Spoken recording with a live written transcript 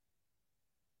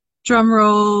Drum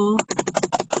roll.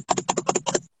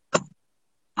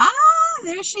 Ah,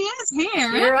 there she is. Hey,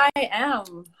 Erin. Here I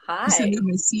am. Just Hi. moved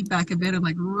my seat back a bit. I'm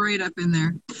like right up in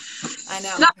there. I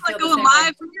know. Not I like feel the going same way.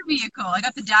 live from your vehicle. I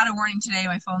got the data warning today.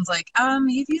 My phone's like,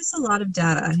 you've used a lot of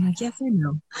data. I'm like, yes, I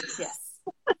know. Yes.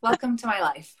 Welcome to my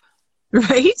life.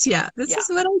 Right? Yeah, this Yeah. is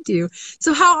what I do.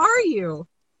 So how are you?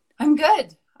 I'm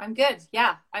good. I'm good.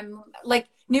 Yeah. I'm like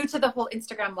new to the whole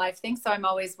Instagram live thing, so I'm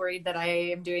always worried that I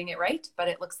am doing it right, but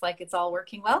it looks like it's all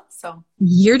working well. So,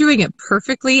 You're doing it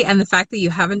perfectly, and the fact that you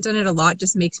haven't done it a lot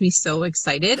just makes me so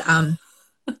excited.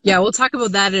 Yeah, we'll talk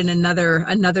about that in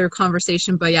another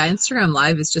conversation. But yeah, Instagram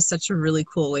Live is just such a really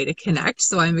cool way to connect.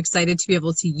 So I'm excited to be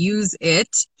able to use it.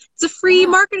 It's a free yeah,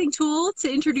 marketing tool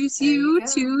to introduce there you you go.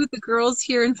 to the girls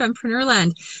here in Fempreneur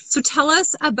Land. So tell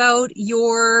us about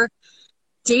your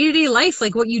day-to-day life,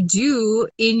 like what you do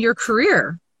in your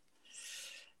career.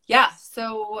 Yeah.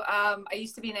 So, I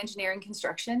used to be in engineering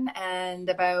construction, and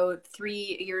about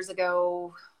 3 years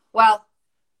ago, well,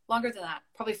 longer than that,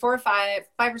 probably 5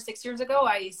 or 6 years ago,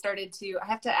 I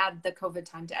have to add the COVID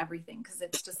time to everything because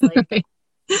it's just like Right.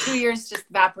 2 years just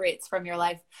evaporates from your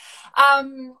life.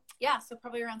 Yeah, so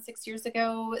probably around 6 years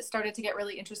ago, started to get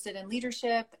really interested in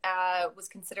leadership. Was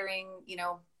considering,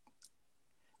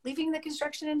 leaving the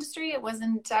construction industry. I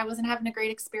wasn't having a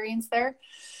great experience there,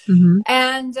 Hmm.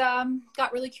 and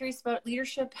got really curious about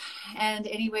leadership. And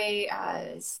anyway,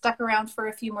 stuck around for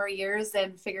a few more years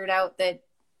and figured out that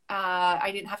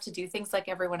I didn't have to do things like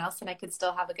everyone else, and I could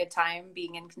still have a good time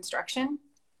being in construction.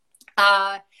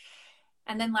 Uh,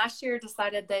 and then last year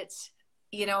decided that,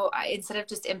 instead of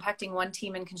just impacting one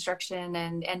team in construction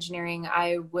and engineering,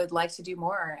 I would like to do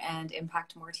more and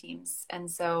impact more teams. And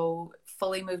so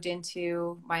fully moved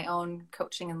into my own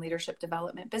coaching and leadership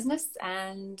development business.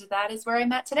 And that is where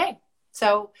I'm at today.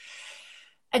 So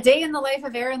a day in the life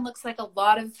of Erin looks like a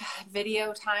lot of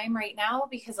video time right now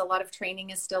because a lot of training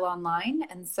is still online.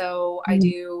 And so I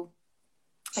do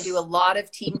a lot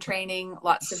of team training,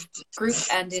 lots of group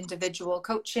and individual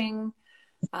coaching,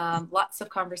 lots of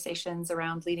conversations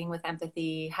around leading with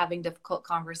empathy, having difficult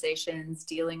conversations,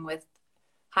 dealing with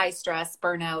high stress,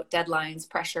 burnout, deadlines,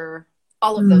 pressure,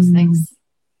 all of those things.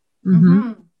 Mm-hmm.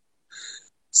 Mm-hmm.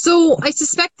 So I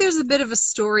suspect there's a bit of a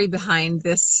story behind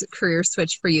this career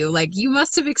switch for you. Like you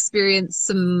must have experienced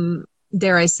some,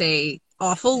 dare I say,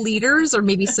 awful leaders or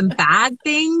maybe some bad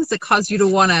things that caused you to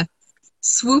want to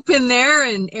swoop in there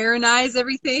and Aaronize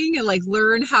everything and like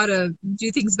learn how to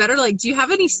do things better. Like, do you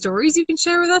have any stories you can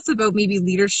share with us about maybe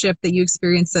leadership that you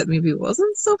experienced that maybe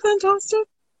wasn't so fantastic?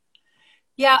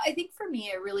 Yeah, I think for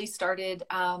me,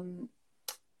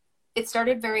 it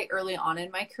started very early on in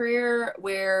my career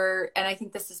and I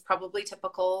think this is probably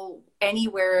typical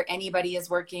anywhere anybody is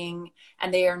working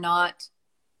and they are not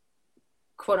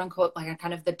quote unquote like a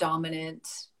kind of the dominant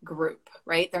group,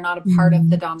 right? They're not a part of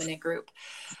the Mm-hmm. dominant group.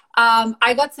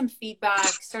 I got some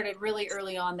feedback, started really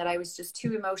early on that I was just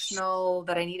too emotional,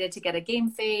 that I needed to get a game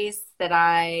face, that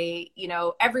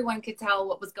everyone could tell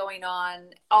what was going on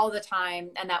all the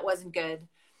time, and that wasn't good.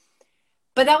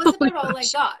 But that was Oh my about all I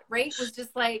gosh. got, right? Was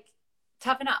just like,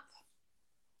 toughen up.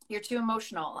 You're too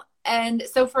emotional. And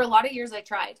so for a lot of years, I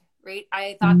tried, right?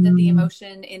 I thought that the Mm-hmm.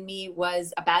 emotion in me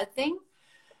was a bad thing,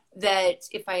 that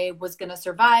if I was going to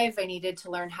survive, I needed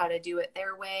to learn how to do it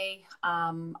their way.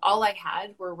 All I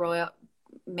had were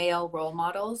male role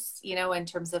models, in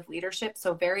terms of leadership.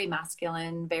 So very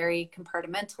masculine, very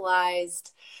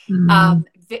compartmentalized,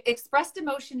 expressed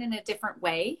emotion in a different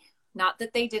way. Not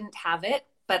that they didn't have it,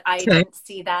 but I Okay. didn't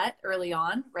see that early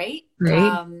on, right?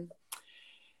 Right.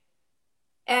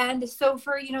 And so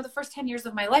for, the first 10 years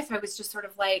of my life, I was just sort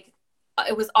of like,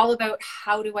 it was all about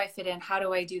how do I fit in? How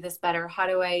do I do this better? How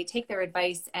do I take their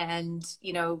advice and,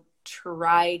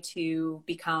 try to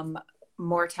become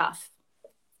more tough?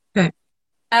 Okay.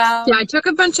 Yeah, I Um, took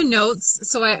a bunch of notes,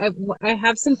 so I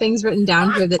have some things written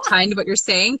down here that tie into what you're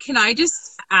saying. Can I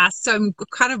just ask? So I'm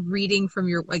kind of reading from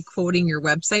your like quoting your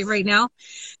website right now.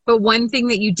 But one thing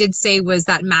that you did say was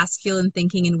that masculine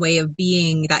thinking and way of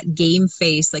being, that game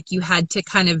face, like you had to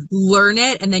kind of learn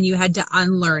it and then you had to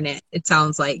unlearn it, it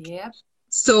sounds like. yeah.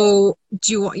 So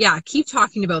yeah, keep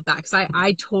talking about that because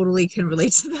I totally can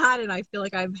relate to that. And I feel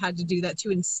like I've had to do that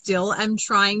too and still am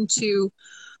trying to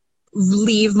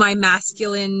leave my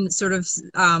masculine sort of,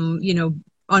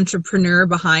 entrepreneur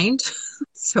behind.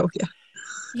 So yeah.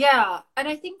 Yeah. And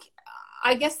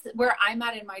I guess where I'm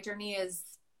at in my journey is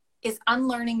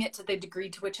unlearning it to the degree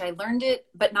to which I learned it,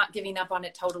 but not giving up on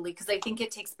it totally. Cause I think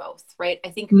it takes both, right? I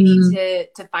think we need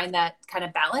Mm, to find that kind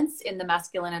of balance in the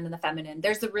masculine and in the feminine.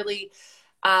 There's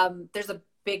a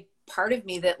big part of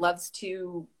me that loves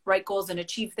to write goals and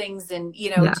achieve things and,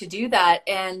 Yeah. to do that.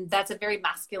 And that's a very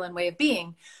masculine way of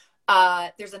being.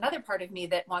 There's another part of me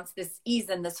that wants this ease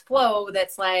and this flow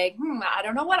that's like, I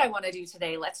don't know what I want to do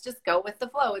today. Let's just go with the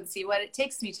flow and see what it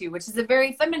takes me to, which is a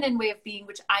very feminine way of being,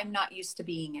 which I'm not used to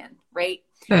being in, right?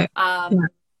 Okay.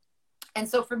 And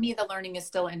so for me, the learning is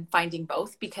still in finding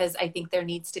both, because I think there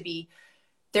needs to be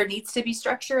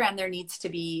structure and there needs to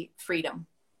be freedom,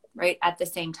 right, at the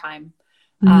same time.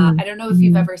 I don't know if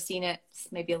you've ever seen it,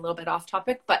 it's maybe a little bit off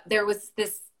topic, but there was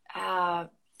this, I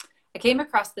came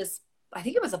across this, I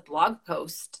think it was a blog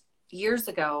post years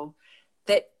ago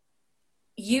that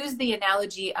used the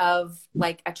analogy of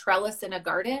like a trellis in a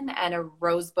garden and a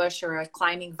rose bush or a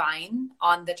climbing vine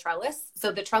on the trellis.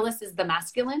 So the trellis is the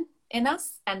masculine in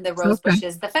us and the rose bush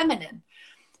is the feminine.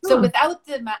 So without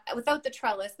the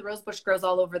trellis, the rose bush grows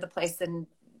all over the place and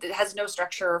it has no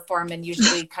structure or form and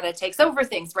usually kind of takes over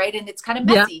things, right? And it's kind of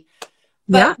messy.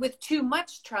 But with too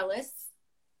much trellis,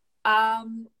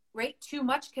 right, too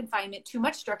much confinement, too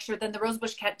much structure, then the rose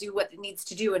bush can't do what it needs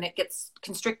to do and it gets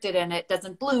constricted and it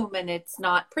doesn't bloom and it's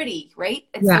not pretty, right?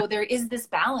 And so there is this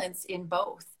balance in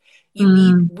both.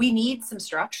 We need some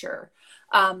structure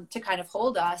to kind of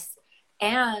hold us,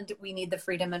 and we need the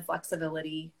freedom and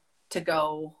flexibility to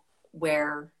go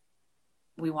where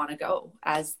we want to go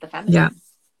as the feminine. Yeah.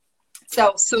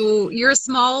 So you're a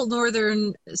small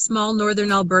northern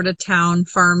Alberta town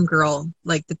farm girl,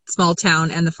 like the small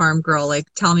town and the farm girl.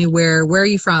 Like, tell me where are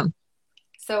you from?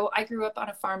 So I grew up on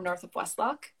a farm north of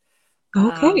Westlock.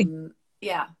 Okay.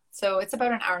 Yeah. So it's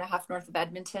about an hour and a half north of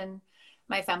Edmonton.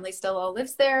 My family still all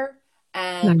lives there.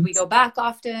 And we go back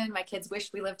often. My kids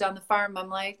wish we lived on the farm. I'm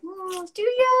like, do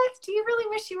you? Do you really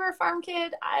wish you were a farm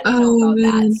kid? I don't know about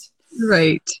that.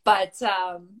 Right. But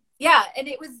yeah, and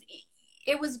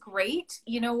it was great.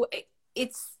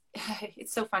 It's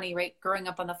so funny, right? Growing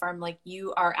up on the farm, like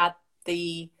you are at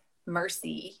the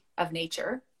mercy of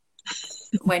nature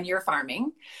when you're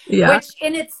farming, which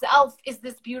in itself is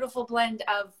this beautiful blend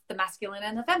of the masculine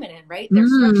and the feminine, right?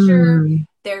 There's structure,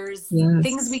 there's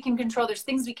things we can control, there's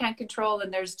things we can't control,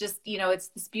 and there's just, it's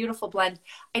this beautiful blend.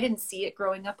 I didn't see it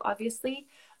growing up, obviously.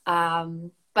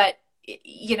 But,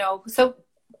 so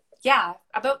yeah,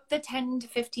 about the 10 to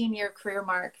 15 year career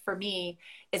mark for me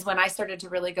is when I started to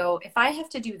really go, if I have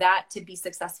to do that to be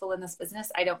successful in this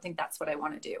business, I don't think that's what I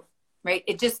want to do. Right.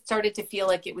 It just started to feel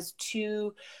like it was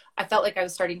I felt like I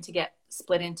was starting to get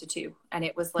split into two, and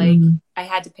it was like, I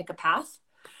had to pick a path.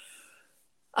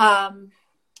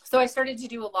 So I started to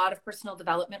do a lot of personal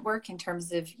development work in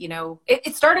terms of,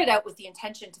 it started out with the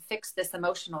intention to fix this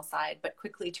emotional side, but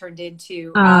quickly turned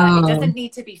into, it doesn't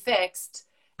need to be fixed.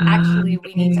 Actually,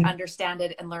 we need to understand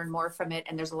it and learn more from it.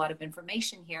 And there's a lot of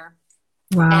information here.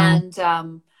 Wow.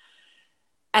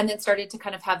 And then started to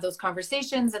kind of have those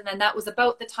conversations. And then that was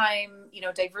about the time,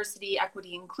 diversity,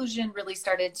 equity, inclusion really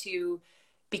started to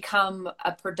become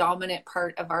a predominant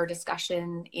part of our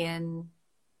discussion in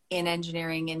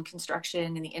engineering, in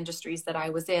construction, in the industries that I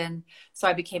was in. So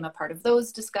I became a part of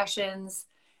those discussions.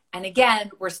 And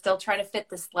again, we're still trying to fit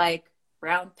this like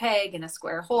round peg in a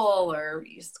square hole, or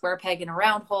square peg in a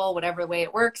round hole, whatever way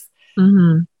it works.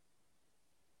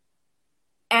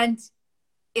 And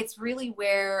it's really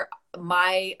where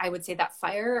I would say that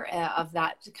fire of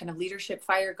that kind of leadership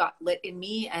fire got lit in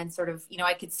me, and sort of,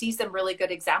 I could see some really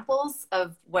good examples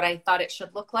of what I thought it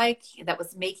should look like that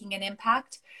was making an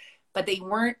impact, but they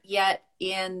weren't yet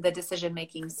in the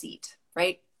decision-making seat,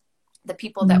 right? The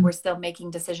people that were still making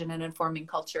decision and informing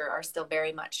culture are still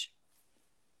very much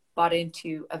bought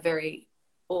into a very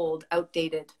old,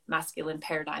 outdated masculine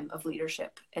paradigm of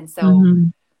leadership. And so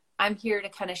I'm here to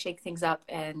kind of shake things up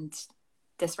and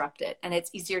disrupt it. And it's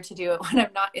easier to do it when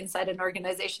I'm not inside an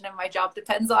organization and my job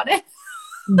depends on it.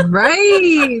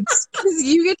 Right. Because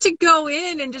you get to go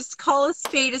in and just call a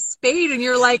spade, and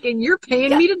you're like, and you're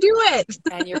paying me to do it.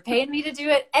 And you're paying me to do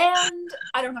it. And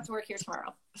I don't have to work here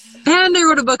tomorrow. And I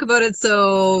wrote a book about it.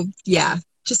 So yeah,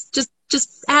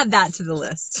 just add that to the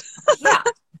list. Yeah.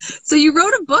 So you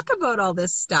wrote a book about all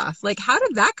this stuff. Like, how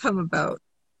did that come about?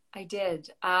 I did.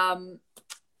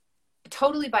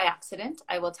 Totally by accident,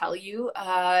 I will tell you.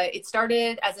 It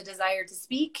started as a desire to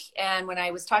speak. And when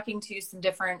I was talking to some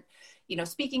different,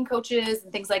 speaking coaches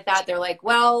and things like that, they're like,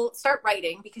 well, start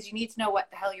writing because you need to know what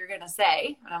the hell you're going to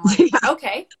say. And I'm like,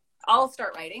 okay, I'll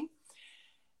start writing.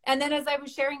 And then as I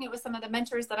was sharing it with some of the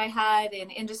mentors that I had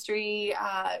in industry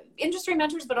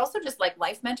mentors, but also just like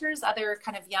life mentors, other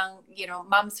kind of young,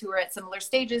 moms who were at similar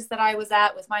stages that I was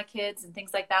at with my kids and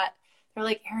things like that. They're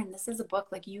like, Erin, this is a book,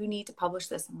 like you need to publish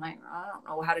this. I'm like, I don't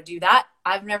know how to do that.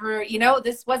 I've never,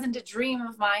 this wasn't a dream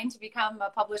of mine to become a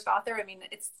published author. I mean,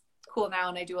 it's cool now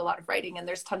and I do a lot of writing and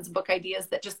there's tons of book ideas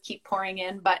that just keep pouring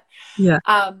in. But Yeah.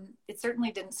 it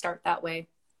certainly didn't start that way.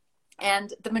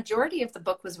 And the majority of the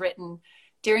book was written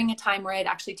during a time where I'd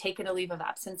actually taken a leave of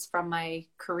absence from my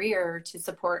career to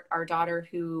support our daughter,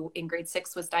 who in grade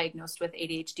 6 was diagnosed with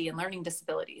ADHD and learning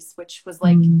disabilities, which was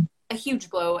like a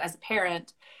huge blow as a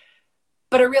parent,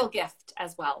 but a real gift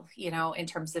as well, you know, in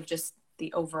terms of just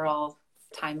the overall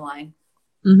timeline.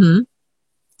 Mm-hmm.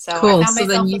 So Cool. I found So then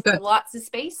myself you with got, lots of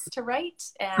space to write,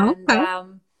 and okay.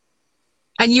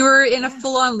 And you were in a yeah.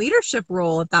 full-on leadership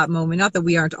role at that moment. Not that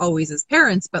we aren't always as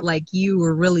parents, but like you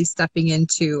were really stepping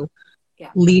into Yeah.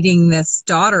 leading this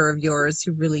daughter of yours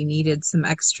who really needed some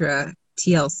extra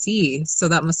TLC. So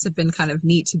that must have been kind of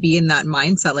neat to be in that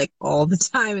mindset like all the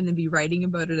time and then be writing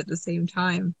about it at the same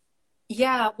time.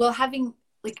 Yeah. Well, having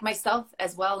like myself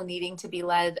as well needing to be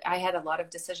led, I had a lot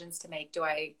of decisions to make.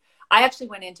 I actually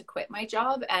went in to quit my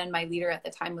job, and my leader at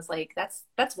the time was like,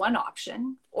 that's one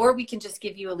option, or we can just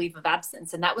give you a leave of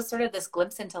absence. And that was sort of this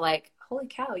glimpse into like, holy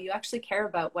cow, you actually care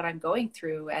about what I'm going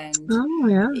through. And, Oh,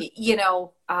 yeah. you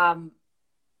know,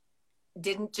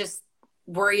 didn't just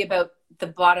worry about the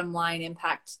bottom line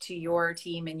impact to your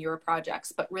team and your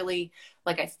projects, but really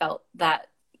like I felt that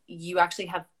you actually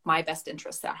have my best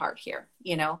interests at heart here,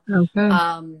 you know? Okay.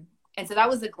 And so that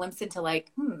was a glimpse into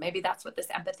like, maybe that's what this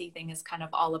empathy thing is kind of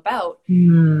all about.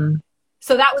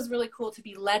 So that was really cool to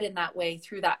be led in that way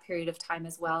through that period of time,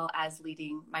 as well as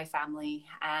leading my family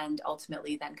and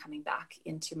ultimately then coming back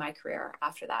into my career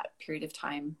after that period of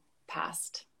time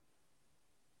passed.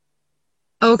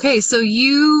 Okay, so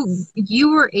you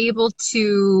were able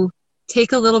to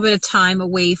take a little bit of time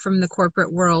away from the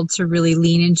corporate world to really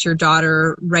lean into your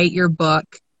daughter, write your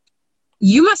book.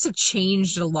 You must have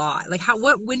changed a lot. Like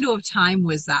what window of time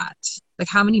was that? Like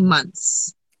how many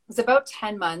months? It was about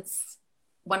 10 months.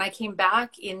 When I came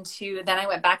back then I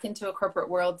went back into a corporate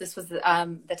world. This was the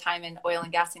time in oil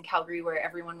and gas in Calgary where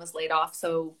everyone was laid off.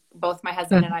 So both my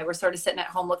husband and I were sort of sitting at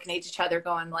home looking at each other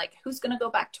going like, who's going to go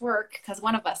back to work? Because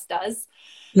one of us does.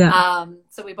 Yeah.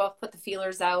 So we both put the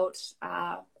feelers out.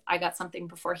 I got something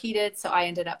before he did. So I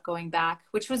ended up going back,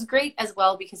 which was great as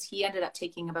well, because he ended up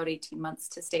taking about 18 months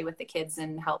to stay with the kids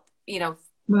and help, you know,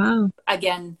 wow.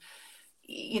 Again,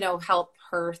 you know, help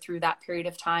her through that period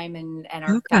of time and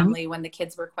our family when the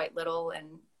kids were quite little.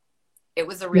 And it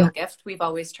was a real gift. We've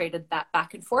always traded that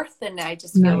back and forth. And I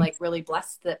just feel like really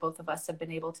blessed that both of us have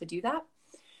been able to do that.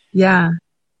 Yeah.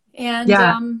 And,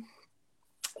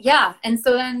 and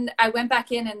so then I went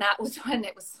back in, and that was when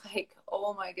it was like,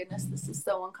 oh my goodness, this is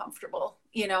so uncomfortable,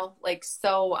 you know, like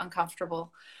so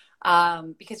uncomfortable.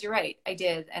 Because you're right, I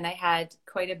did. And I had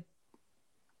quite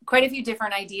a few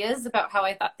different ideas about how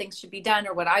I thought things should be done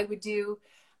or what I would do.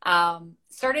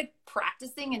 Started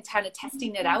practicing and kind of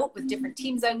testing it out with different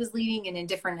teams I was leading and in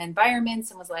different environments,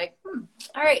 and was like,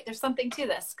 all right, there's something to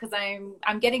this, because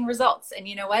I'm getting results. And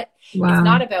you know what? Wow. It's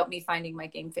not about me finding my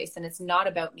game face, and it's not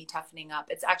about me toughening up.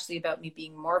 It's actually about me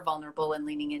being more vulnerable and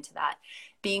leaning into that,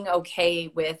 being okay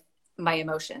with my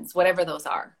emotions, whatever those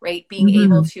are, right? Being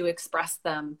able to express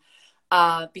them,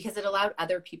 because it allowed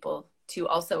other people to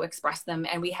also express them.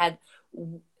 And we had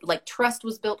like trust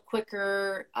was built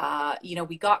quicker. You know,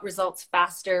 we got results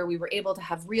faster. We were able to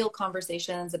have real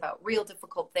conversations about real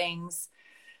difficult things.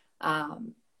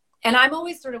 And I'm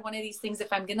always sort of one of these things,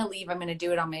 if I'm going to leave, I'm going to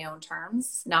do it on my own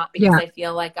terms, not because I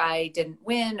feel like I didn't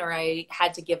win or I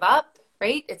had to give up.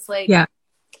 Right. It's like,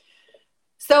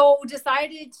 so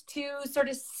decided to sort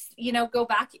of, you know, go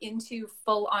back into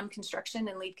full on construction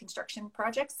and lead construction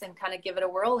projects and kind of give it a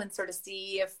whirl and sort of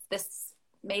see if this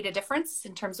made a difference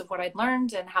in terms of what I'd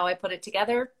learned and how I put it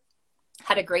together.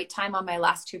 Had a great time on my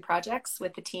last 2 projects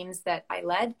with the teams that I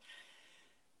led,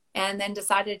 and then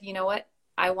decided, you know what,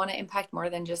 I want to impact more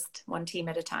than just one team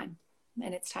at a time,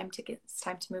 and it's time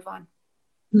to move on.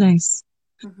 Nice.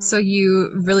 So you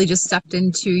really just stepped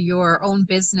into your own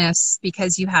business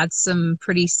because you had some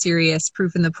pretty serious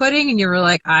proof in the pudding, and you were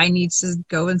like, I need to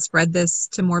go and spread this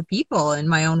to more people in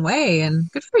my own way. And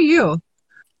good for you.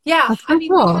 Yeah. That's so I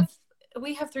mean, cool.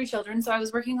 we have 3 children. So I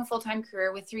was working a full-time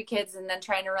career with 3 kids and then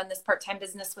trying to run this part-time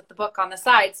business with the book on the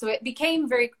side. So it became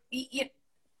very,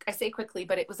 I say quickly,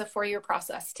 but it was a 4-year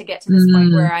process to get to this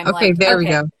point where I'm like, there we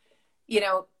go. You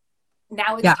know,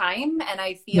 now it's time. And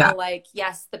I feel like,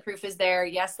 yes, the proof is there.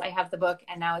 Yes, I have the book.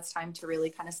 And now it's time to really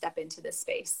kind of step into this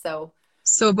space. So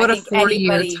about a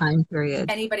 4-year time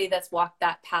period. Anybody that's walked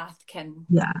that path can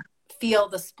feel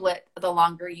the split the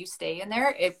longer you stay in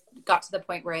there. It got to the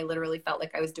point where I literally felt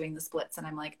like I was doing the splits, and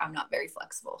I'm like, I'm not very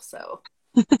flexible. So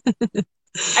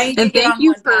I need to get on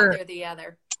one path or the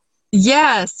other.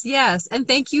 Yes. And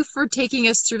thank you for taking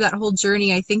us through that whole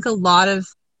journey. I think a lot of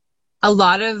a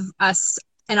lot of us,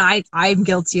 and I'm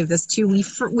guilty of this too. We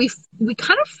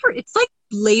kind of, it's like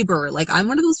labor. Like I'm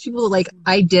one of those people that like,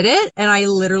 I did it and I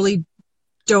literally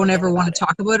don't Forget ever want about to it.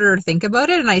 talk about it or think about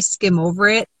it. And I skim over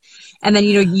it. And then,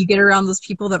 you get around those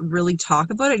people that really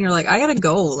talk about it and you're like, I gotta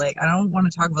go. Like, I don't want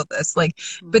to talk about this. Like,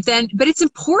 but it's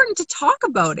important to talk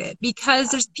about it because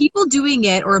Yeah. there's people doing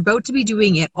it or about to be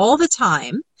doing it all the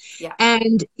time. Yeah.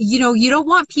 And, you don't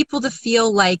want people to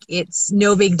feel like it's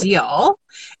no big deal.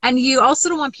 And you also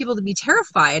don't want people to be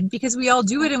terrified because we all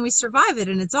do it and we survive it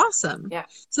and it's awesome. Yeah.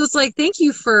 So it's like, thank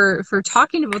you for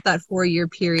talking about that 4-year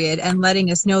period and letting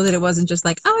us know that it wasn't just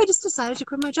like, oh, I just decided to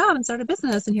quit my job and start a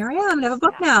business and here I am and I have a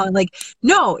book Yeah. now. And like,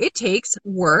 no, it takes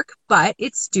work, but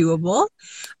it's doable.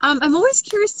 I'm always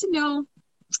curious to know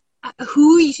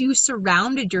who you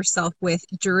surrounded yourself with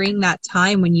during that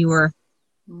time when you were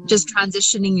just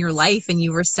transitioning your life and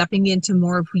you were stepping into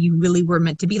more of who you really were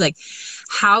meant to be. Like,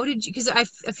 how did you, because I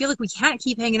feel like we can't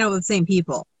keep hanging out with the same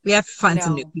people. We have to find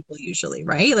some new No. people usually,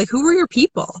 right? Like, who were your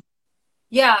people?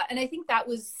 Yeah. And I think that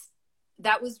was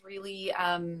really,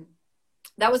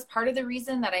 that was part of the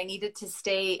reason that I needed to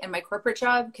stay in my corporate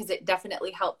job because it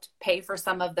definitely helped pay for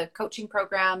some of the coaching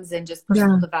programs and just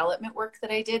personal Yeah. development work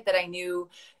that I did that I knew,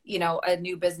 a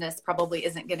new business probably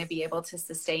isn't going to be able to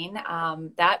sustain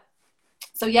that.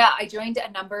 So yeah, I joined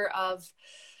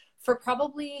for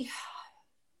probably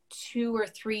 2 or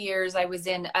 3 years, I was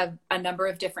in a number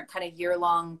of different kind of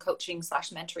year-long coaching /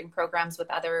 mentoring programs with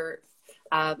other,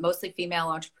 mostly female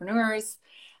entrepreneurs.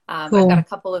 I've got Cool. a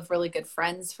couple of really good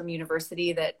friends from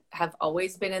university that have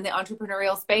always been in the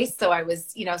entrepreneurial space. So I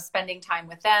was, spending time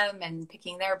with them and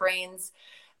picking their brains,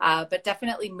 but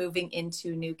definitely moving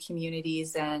into new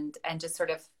communities and just sort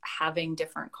of having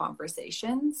different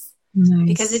conversations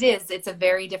because Nice. it's a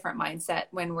very different mindset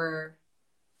when we're,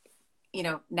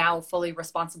 now fully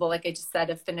responsible. Like I just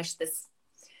said, I've finished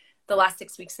the last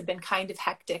 6 weeks have been kind of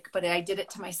hectic, but I did it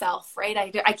to myself, right?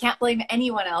 I can't blame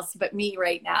anyone else but me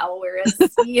right now. Whereas,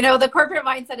 the corporate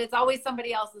mindset, it's always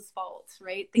somebody else's fault,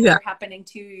 right? Things Yeah. are happening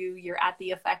to you. You're at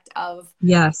the effect of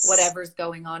Yes. whatever's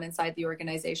going on inside the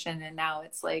organization. And now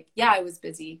it's like, yeah, I was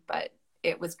busy, but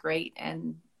it was great.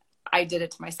 And I did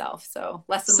it to myself. So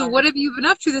lesson So what learned. have you been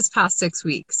up to this past 6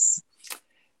 weeks?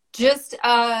 Just,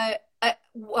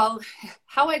 well,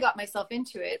 how I got myself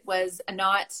into it was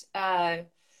not,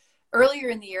 earlier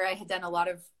in the year,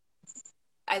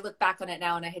 I look back on it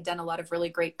now and I had done a lot of really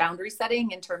great boundary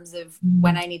setting in terms of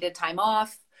when I needed time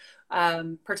off,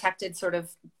 protected sort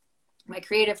of my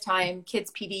creative time,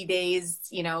 kids' PD days,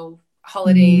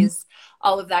 holidays,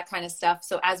 all of that kind of stuff.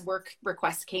 So as work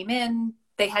requests came in,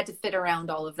 they had to fit around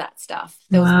all of that stuff.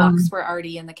 Those Wow. blocks were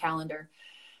already in the calendar.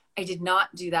 I did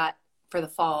not do that for the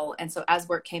fall. And so as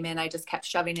work came in, I just kept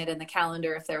shoving it in the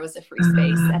calendar if there was a free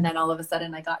space. And then all of a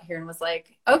sudden I got here and was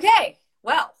like, okay,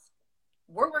 well,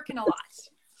 we're working a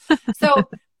lot. So,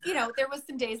 there was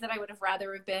some days that I would have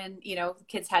rather have been,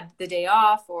 kids had the day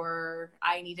off or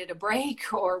I needed a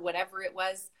break or whatever it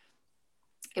was.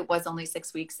 It was only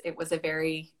 6 weeks. It was a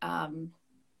very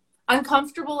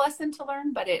uncomfortable lesson to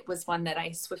learn, but it was one that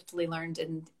I swiftly learned.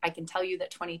 And I can tell you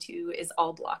that 22 is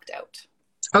all blocked out.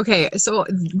 Okay, so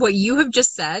what you have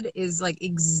just said is like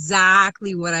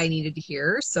exactly what I needed to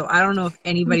hear. So I don't know if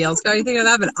anybody else got anything of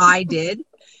that, but I did.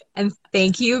 And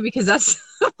thank you because that's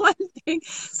one thing.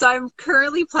 So I'm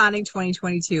currently planning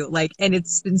 2022, and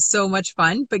it's been so much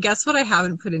fun. But guess what I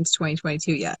haven't put into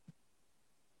 2022 yet?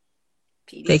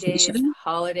 PD days, Vacation.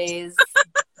 holidays.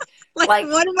 Like,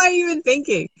 what am I even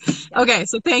thinking? Yeah. Okay,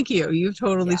 so thank you. You've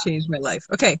totally changed my life.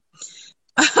 Okay.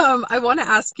 I want to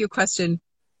ask you a question.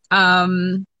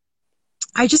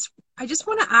 I just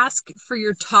want to ask for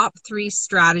your top 3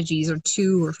 strategies or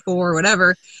 2 or 4 or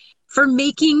whatever for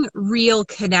making real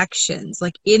connections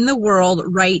like in the world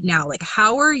right now. Like,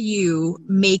 how are you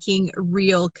making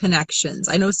real connections?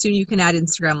 I know soon you can add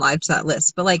Instagram Live to that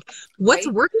list, but like, what's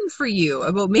working for you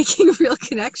about making real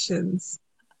connections?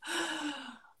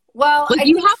 Well, Like, I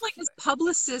you think have like this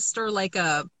publicist or like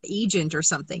a agent or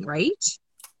something, right?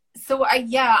 so.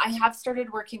 I have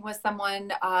started working with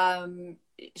someone.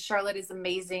 Charlotte is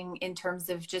amazing in terms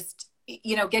of just,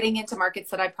 getting into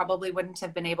markets that I probably wouldn't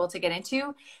have been able to get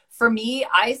into. For me,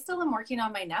 I still am working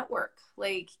on my network.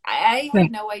 Like I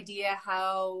had no idea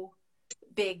how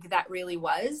big that really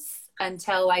was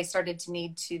until I started to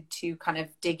need to kind of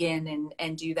dig in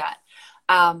and do that.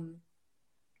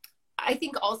 I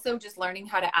think also just learning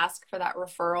how to ask for that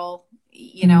referral,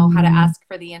 how to ask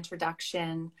for the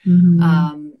introduction,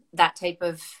 that type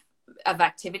of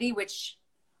activity, which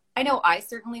I know I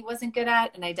certainly wasn't good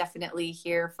at. And I definitely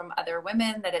hear from other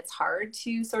women that it's hard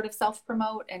to sort of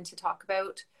self-promote and to talk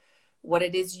about what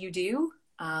it is you do.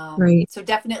 Right. So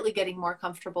definitely getting more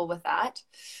comfortable with that.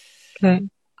 Okay.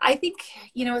 I think,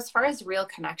 you know, as far as real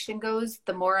connection goes,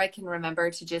 the more I can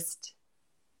remember to just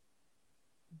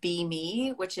be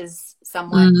me, which is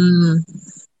somewhat,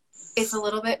 it's a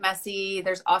little bit messy.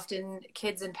 There's often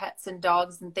kids and pets and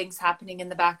dogs and things happening in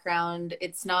the background.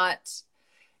 It's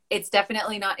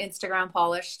definitely not Instagram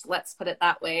polished. Let's put it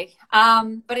that way.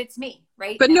 But it's me,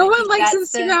 right? But And no I one think likes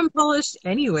that's Instagram polished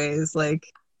anyways. Like,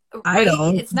 I right.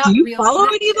 don't. It's Do not you real follow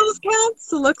any of connection. those accounts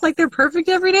to look like they're perfect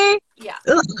every day? Yeah.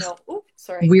 Ugh. No. Oh,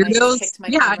 sorry. I just Weirdos. kicked my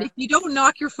Yeah, and camera. if you don't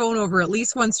knock your phone over at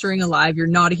least once during a live, you're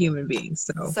not a human being.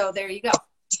 So, So there you go.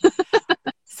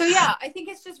 So yeah, I think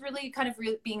it's just really kind of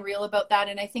being real about that.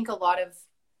 And I think a lot of,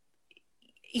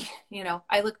 you know,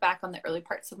 I look back on the early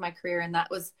parts of my career, and that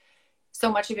was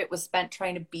so much of it was spent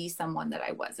trying to be someone that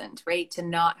I wasn't, right? To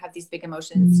not have these big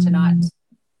emotions, to not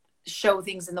show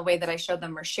things in the way that I showed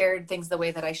them, or shared things the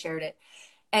way that I shared it.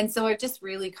 And so I've just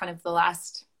really kind of the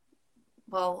last,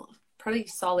 well, pretty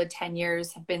solid 10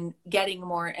 years have been getting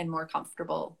more and more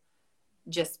comfortable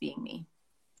just being me.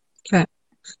 okay.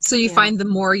 So you Yeah. find the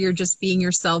more you're just being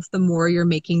yourself, the more you're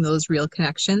making those real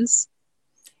connections.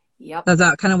 Yep. Is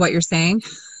that kind of what you're saying?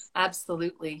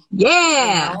 Absolutely.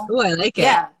 Yeah. You know? Oh, I like it.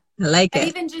 Yeah. I like And it.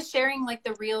 even just sharing like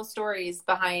the real stories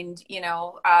behind, you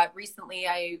know, recently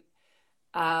I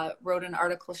wrote an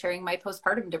article sharing my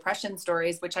postpartum depression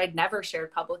stories, which I'd never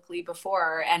shared publicly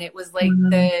before. And it was like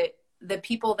the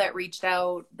people that reached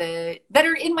out, that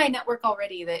are in my network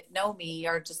already that know me,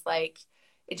 are just like,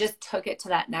 it just took it to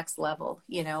that next level,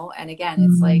 you know? And again,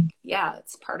 it's like, yeah,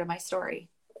 it's part of my story.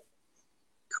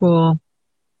 Cool.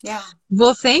 Yeah.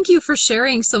 Well, thank you for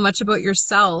sharing so much about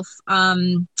yourself.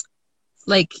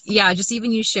 Like, yeah, just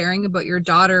even you sharing about your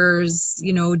daughter's,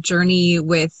 you know, journey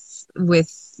with,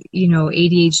 you know,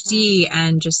 ADHD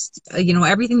and just, you know,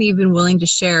 everything that you've been willing to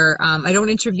share. I don't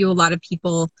interview a lot of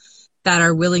people that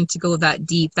are willing to go that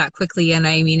deep that quickly. And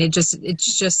I mean, it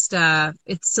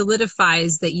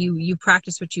solidifies that you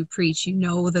practice what you preach. You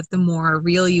know that the more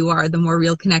real you are, the more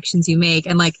real connections you make.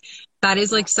 And like, that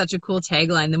is like such a cool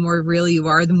tagline. The more real you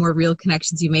are, the more real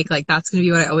connections you make. Like, that's going to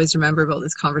be what I always remember about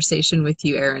this conversation with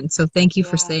you, Erin. So thank you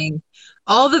for saying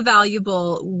all the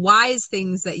valuable, wise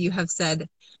things that you have said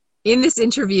in this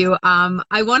interview.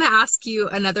 I want to ask you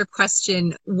another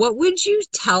question. What would you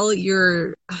tell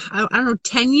your, I don't know,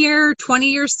 10-year,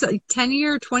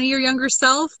 20-year younger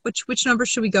self? Which number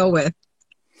should we go with?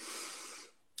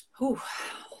 Ooh,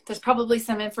 there's probably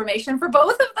some information for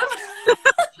both of them.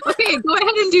 Okay, go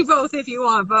ahead and do both if you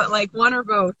want, but like one or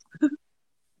both.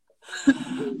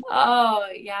 Oh,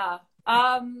 yeah.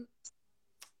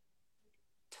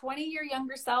 20-year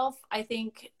younger self, I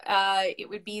think it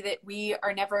would be that we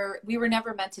were never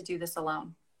meant to do this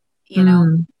alone. You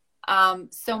know,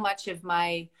 so much of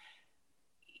my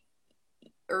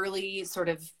early sort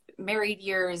of married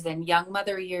years and young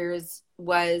mother years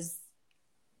was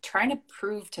trying to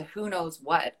prove to who knows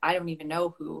what, I don't even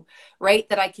know who, right,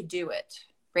 that I could do it,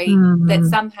 right? That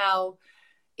somehow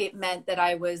it meant that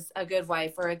I was a good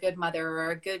wife or a good mother or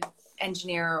a good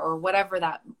engineer or whatever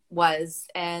that was.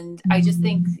 And I just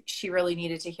think she really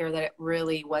needed to hear that it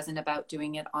really wasn't about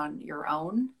doing it on your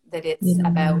own, that it's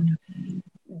about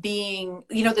being,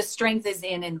 you know, the strength is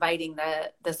in inviting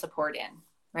the support in,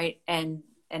 right? And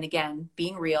again,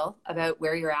 being real about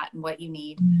where you're at and what you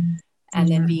need, and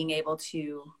then being able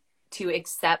to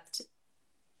accept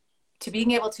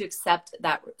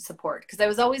that support, because I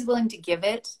was always willing to give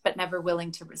it but never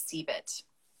willing to receive it.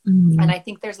 And I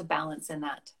think there's a balance in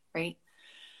that, right?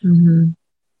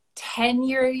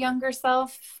 10-year younger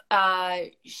self,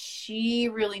 she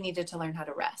really needed to learn how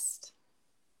to rest.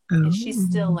 And she's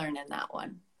still learning that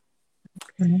one.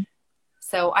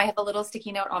 So I have a little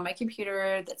sticky note on my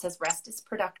computer that says rest is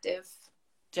productive,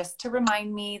 just to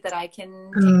remind me that I can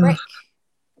take a break.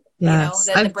 Yes,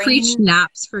 you know, I've preached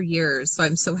naps for years, so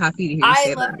I'm so happy to hear you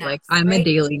say that. Naps, like, I'm a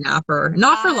daily napper,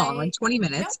 not for long, like 20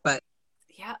 minutes, but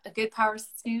yeah, a good power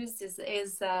snooze is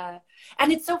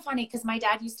and it's so funny because my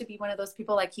dad used to be one of those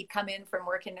people, like, he'd come in from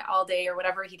working all day or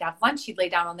whatever, he'd have lunch, he'd lay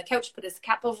down on the couch, put his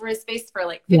cap over his face for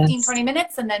like 15-20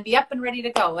 minutes, and then be up and ready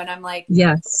to go. And I'm like,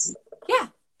 yes, yeah,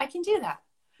 I can do that.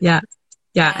 Yeah.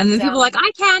 And then people are like, I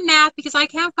can't nap because I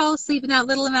can't fall asleep in that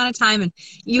little amount of time. And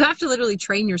you have to literally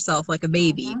train yourself like a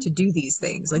baby to do these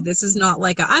things. Like, this is not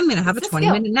like I'm going to have a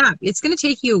 20-minute nap. It's going to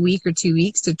take you a week or 2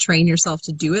 weeks to train yourself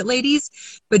to do it,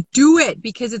 ladies, but do it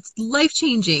because it's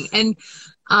life-changing. And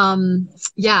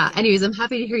anyways, I'm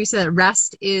happy to hear you say that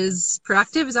rest is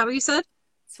productive. Is that what you said?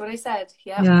 That's what I said.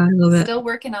 Yeah. I love it. Still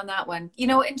working on that one, you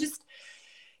know, and just,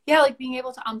 Yeah, like being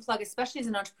able to unplug, especially as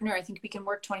an entrepreneur. I think we can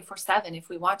work 24/7 if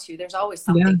we want to. There's always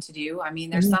Yeah. something to do. I mean,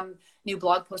 there's some new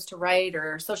blog post to write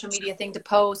or social media thing to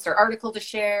post or article to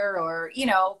share or, you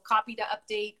know, copy to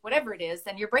update, whatever it is.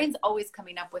 And your brain's always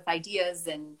coming up with ideas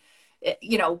and,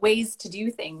 you know, ways to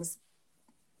do things.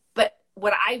 But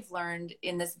what I've learned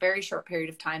in this very short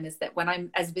period of time is that when I'm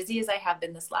as busy as I have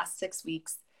been this last 6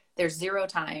 weeks, there's zero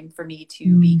time for me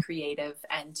to be creative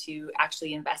and to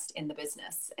actually invest in the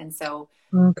business. And so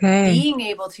being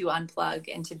able to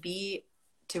unplug and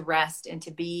to rest and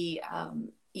to be,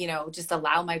 you know, just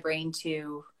allow my brain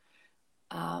to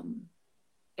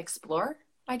explore,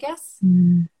 I guess,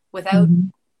 without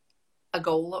a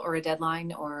goal or a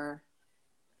deadline or,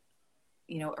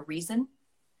 you know, a reason.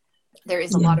 There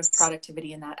is a lot of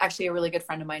productivity in that. Actually, a really good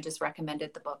friend of mine just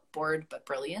recommended the book Bored but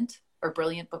Brilliant, or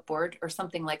Brilliant but Bored, or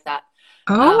something like that.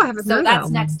 I haven't heard that's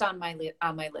that next on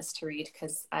my list to read,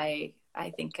 because I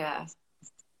think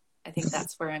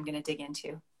that's where I'm going to dig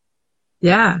into.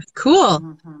 Yeah,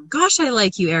 cool. Gosh, I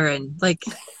like you, Erin. Like,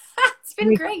 it's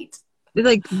been great.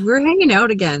 Like, we're hanging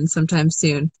out again sometime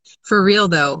soon. For real,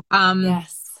 though.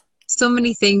 Yes. So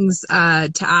many things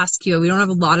to ask you. We don't have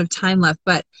a lot of time left,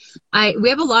 but we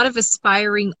have a lot of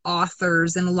aspiring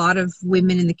authors and a lot of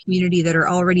women in the community that are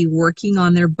already working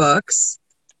on their books,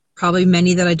 probably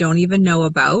many that I don't even know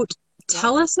about.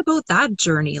 Tell us about that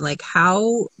journey. Like,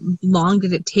 how long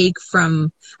did it take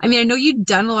from, I mean, I know you'd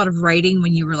done a lot of writing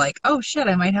when you were like, oh shit,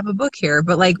 I might have a book here,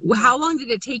 but like, how long did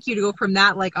it take you to go from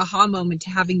that like aha moment to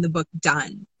having the book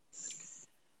done?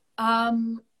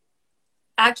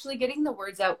 Actually getting the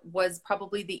words out was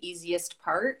probably the easiest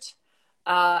part.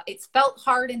 It's felt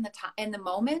hard in the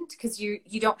moment because you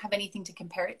don't have anything to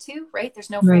compare it to, right? There's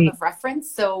no frame of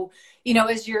reference. So, you know,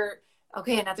 as you're,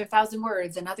 okay, another 1,000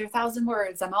 words, another 1,000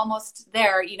 words, I'm almost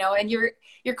there, you know, and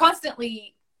you're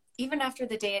constantly, even after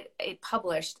the day it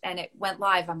published and it went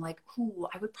live, I'm like, ooh,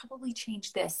 I would probably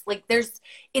change this. Like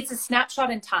it's a snapshot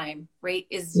in time, right?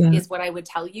 Is what I would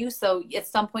tell you. So at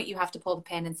some point you have to pull the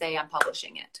pen and say, I'm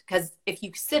publishing it. Because if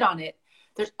you sit on it,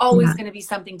 there's always going to be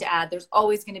something to add. There's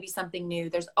always going to be something new.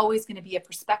 There's always going to be a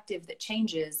perspective that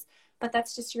changes, but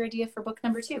that's just your idea for book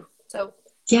number 2. So,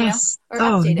 yes. You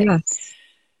know, or update it. Yes.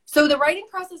 So the writing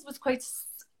process was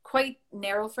quite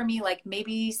narrow for me, like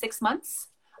maybe 6 months.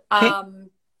 Okay.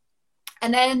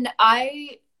 And then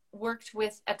I worked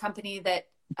with a company that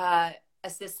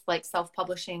assists like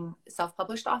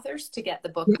self-published authors to get the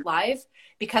book live.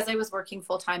 Because I was working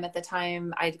full-time at the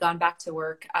time, I'd gone back to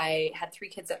work. I had 3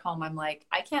 kids at home. I'm like,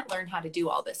 I can't learn how to do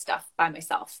all this stuff by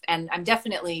myself. And I'm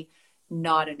definitely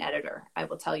not an editor. I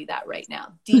will tell you that right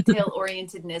now. Detail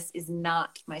orientedness is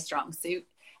not my strong suit,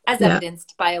 as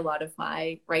evidenced by a lot of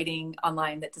my writing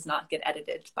online that does not get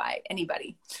edited by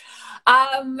anybody.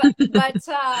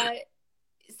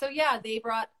 So yeah, they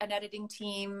brought an editing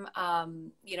team,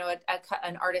 you know,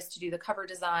 an artist to do the cover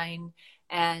design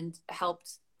and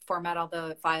helped format all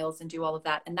the files and do all of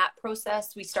that. And that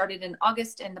process, we started in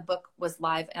August and the book was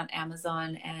live on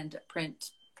Amazon and print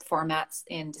formats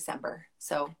in December.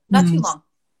 So not too long.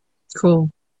 Cool.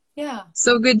 Yeah.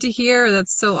 So good to hear.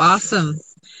 That's so awesome.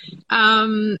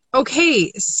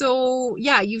 Okay. So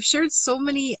yeah, you've shared so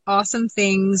many awesome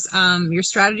things. Your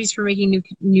strategies for making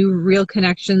new real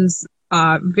connections,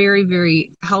 very,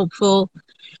 very helpful.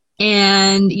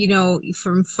 And, you know,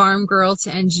 from farm girl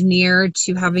to engineer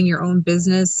to having your own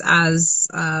business as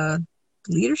a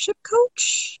leadership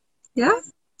coach. Yeah.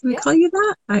 Can we call you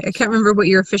that? I can't remember what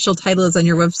your official title is on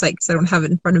your website because I don't have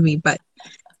it in front of me, but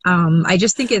I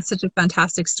just think it's such a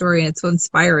fantastic story and it's so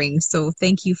inspiring. So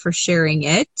thank you for sharing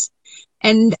it.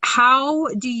 And how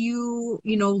do you,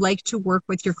 you know, like to work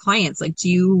with your clients? Like, do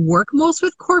you work most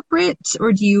with corporate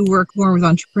or do you work more with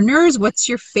entrepreneurs? What's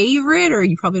your favorite? Or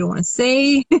you probably don't want to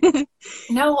say.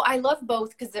 No, I love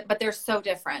both but they're so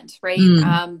different, right?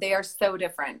 They are so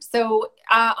different. So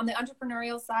on the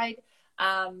entrepreneurial side,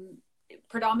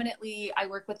 predominantly I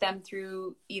work with them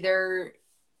through either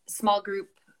small group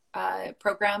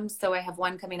programs. So I have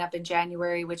one coming up in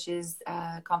January, which is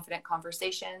Confident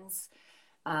Conversations.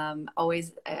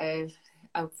 Always a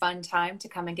fun time to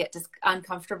come and get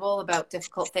uncomfortable about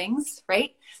difficult things,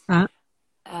 right?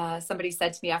 Somebody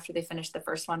said to me after they finished the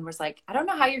first one, was like, I don't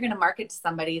know how you're going to market to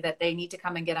somebody that they need to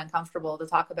come and get uncomfortable to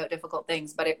talk about difficult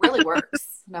things, but it really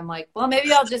works. And I'm like, well,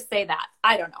 maybe I'll just say that.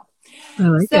 I don't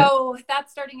know. So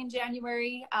that's starting in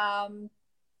January.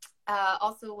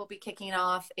 Also, we'll be kicking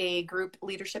off a group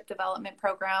leadership development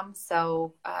program.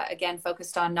 So again,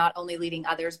 focused on not only leading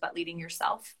others, but leading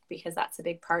yourself, because that's a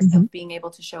big part of being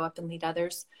able to show up and lead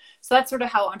others. So that's sort of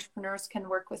how entrepreneurs can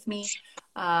work with me.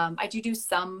 I do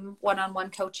some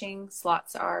one-on-one coaching.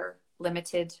 Slots are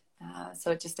limited.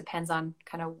 So it just depends on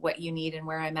kind of what you need and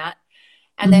where I'm at.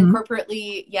 And then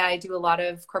corporately, yeah, I do a lot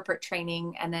of corporate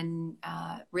training. And then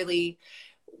really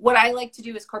what I like to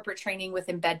do is corporate training with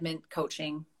embedment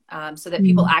coaching, so that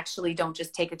people actually don't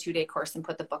just take a 2-day course and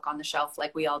put the book on the shelf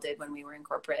like we all did when we were in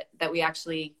corporate, that we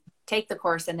actually take the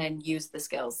course and then use the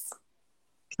skills.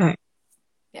 Okay.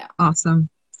 Yeah. Awesome.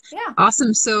 Yeah.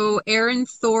 Awesome. So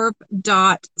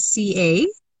erinthorpe.ca.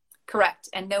 Correct.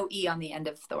 And no E on the end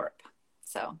of Thorpe.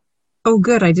 So. Oh,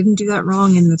 good. I didn't do that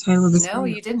wrong in the title of this No,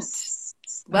 video. you didn't.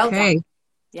 Well okay. done.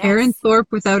 Yes. Erin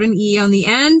Thorpe without an E on the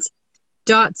end,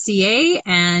 .ca,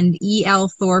 and EL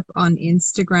Thorpe on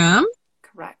Instagram.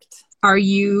 Correct. Are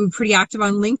you pretty active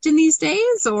on LinkedIn these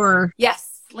days, or?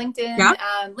 Yes, LinkedIn. Yeah?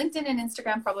 LinkedIn and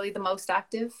Instagram probably the most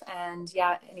active. And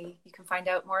yeah, you can find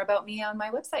out more about me on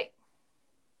my website.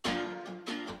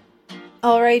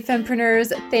 All right,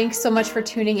 Fempreneurs, thanks so much for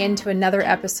tuning in to another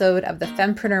episode of the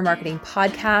Fempreneur Marketing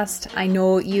Podcast. I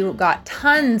know you got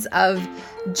tons of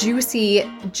juicy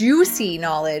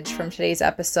knowledge from today's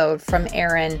episode from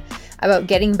Erin about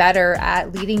getting better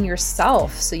at leading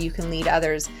yourself so you can lead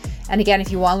others. And again,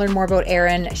 if you want to learn more about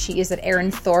Erin, she is at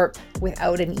Erin Thorpe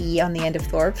without an E on the end of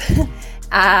Thorpe,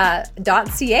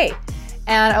 .ca.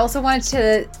 And I also wanted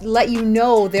to let you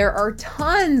know there are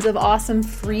tons of awesome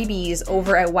freebies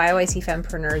over at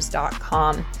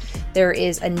yycfempreneurs.com. There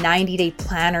is a 90-day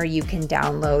planner you can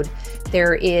download.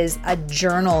 There is a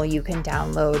journal you can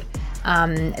download.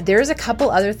 There's a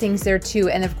couple other things there too.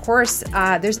 And of course,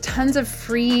 there's tons of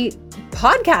free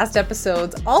podcast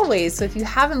episodes always. So if you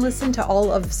haven't listened to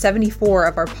all of 74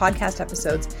 of our podcast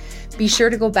episodes, be sure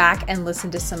to go back and listen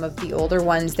to some of the older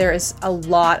ones. There is a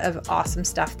lot of awesome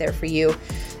stuff there for you.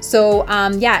 So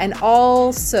and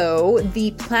also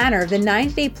the planner, the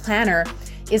 90-day planner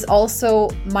is also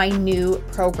my new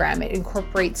program. It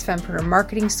incorporates Fempreneur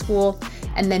Marketing School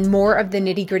and then more of the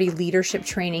nitty-gritty leadership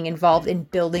training involved in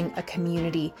building a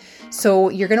community. So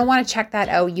you're going to want to check that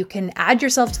out. You can add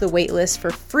yourself to the wait list for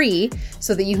free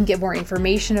so that you can get more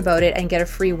information about it and get a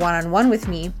free one-on-one with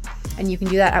me. And you can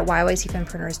do that at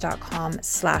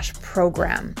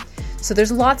yycfempreneurs.com/program. So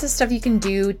there's lots of stuff you can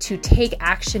do to take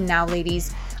action now,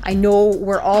 ladies. I know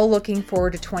we're all looking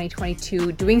forward to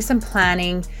 2022, doing some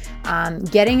planning,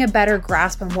 getting a better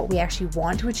grasp on what we actually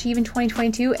want to achieve in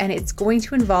 2022. And it's going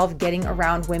to involve getting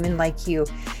around women like you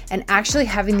and actually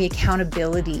having the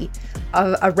accountability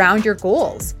around your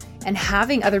goals and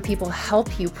having other people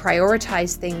help you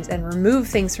prioritize things and remove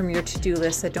things from your to-do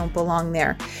list that don't belong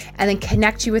there, and then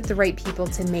connect you with the right people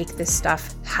to make this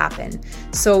stuff happen.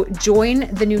 So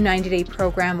join the new 90-day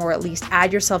program, or at least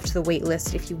add yourself to the wait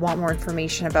list if you want more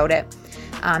information about it,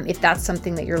 if that's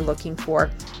something that you're looking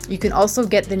for. You can also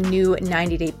get the new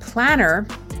 90-day planner,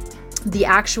 the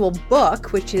actual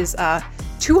book, which is a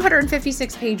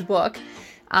 256-page book.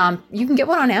 You can get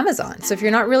one on Amazon. So if you're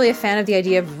not really a fan of the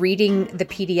idea of reading the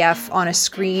PDF on a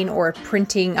screen or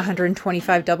printing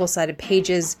 125 double-sided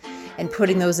pages and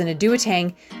putting those in a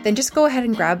duotang, then just go ahead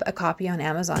and grab a copy on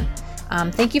Amazon.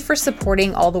 Thank you for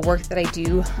supporting all the work that I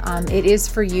do. It is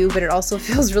for you, but it also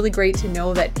feels really great to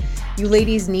know that you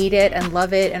ladies need it and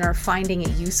love it and are finding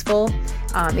it useful.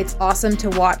 It's awesome to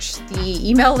watch the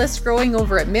email list growing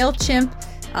over at MailChimp.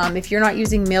 If you're not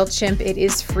using MailChimp, it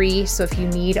is free. So if you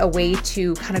need a way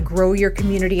to kind of grow your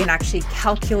community and actually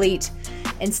calculate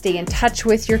and stay in touch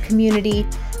with your community,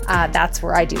 that's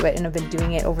where I do it. And I've been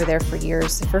doing it over there for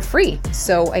years for free.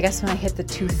 So I guess when I hit the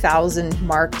 2,000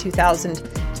 mark, 2,000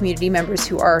 community members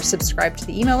who are subscribed to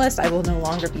the email list, I will no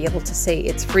longer be able to say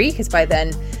it's free, because by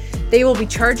then they will be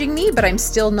charging me, but I'm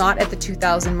still not at the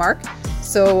 2,000 mark.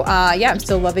 So I'm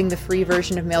still loving the free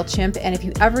version of MailChimp. And if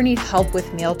you ever need help with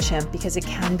MailChimp, because it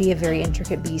can be a very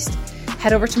intricate beast,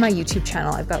 head over to my YouTube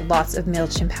channel. I've got lots of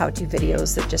MailChimp how-to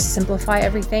videos that just simplify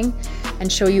everything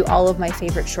and show you all of my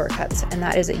favorite shortcuts. And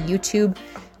that is at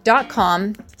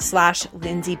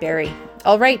youtube.com/Lindsay Berry.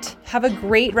 All right. Have a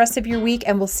great rest of your week,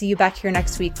 and we'll see you back here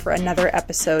next week for another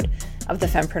episode of the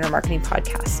Fempreneur Marketing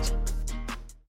Podcast.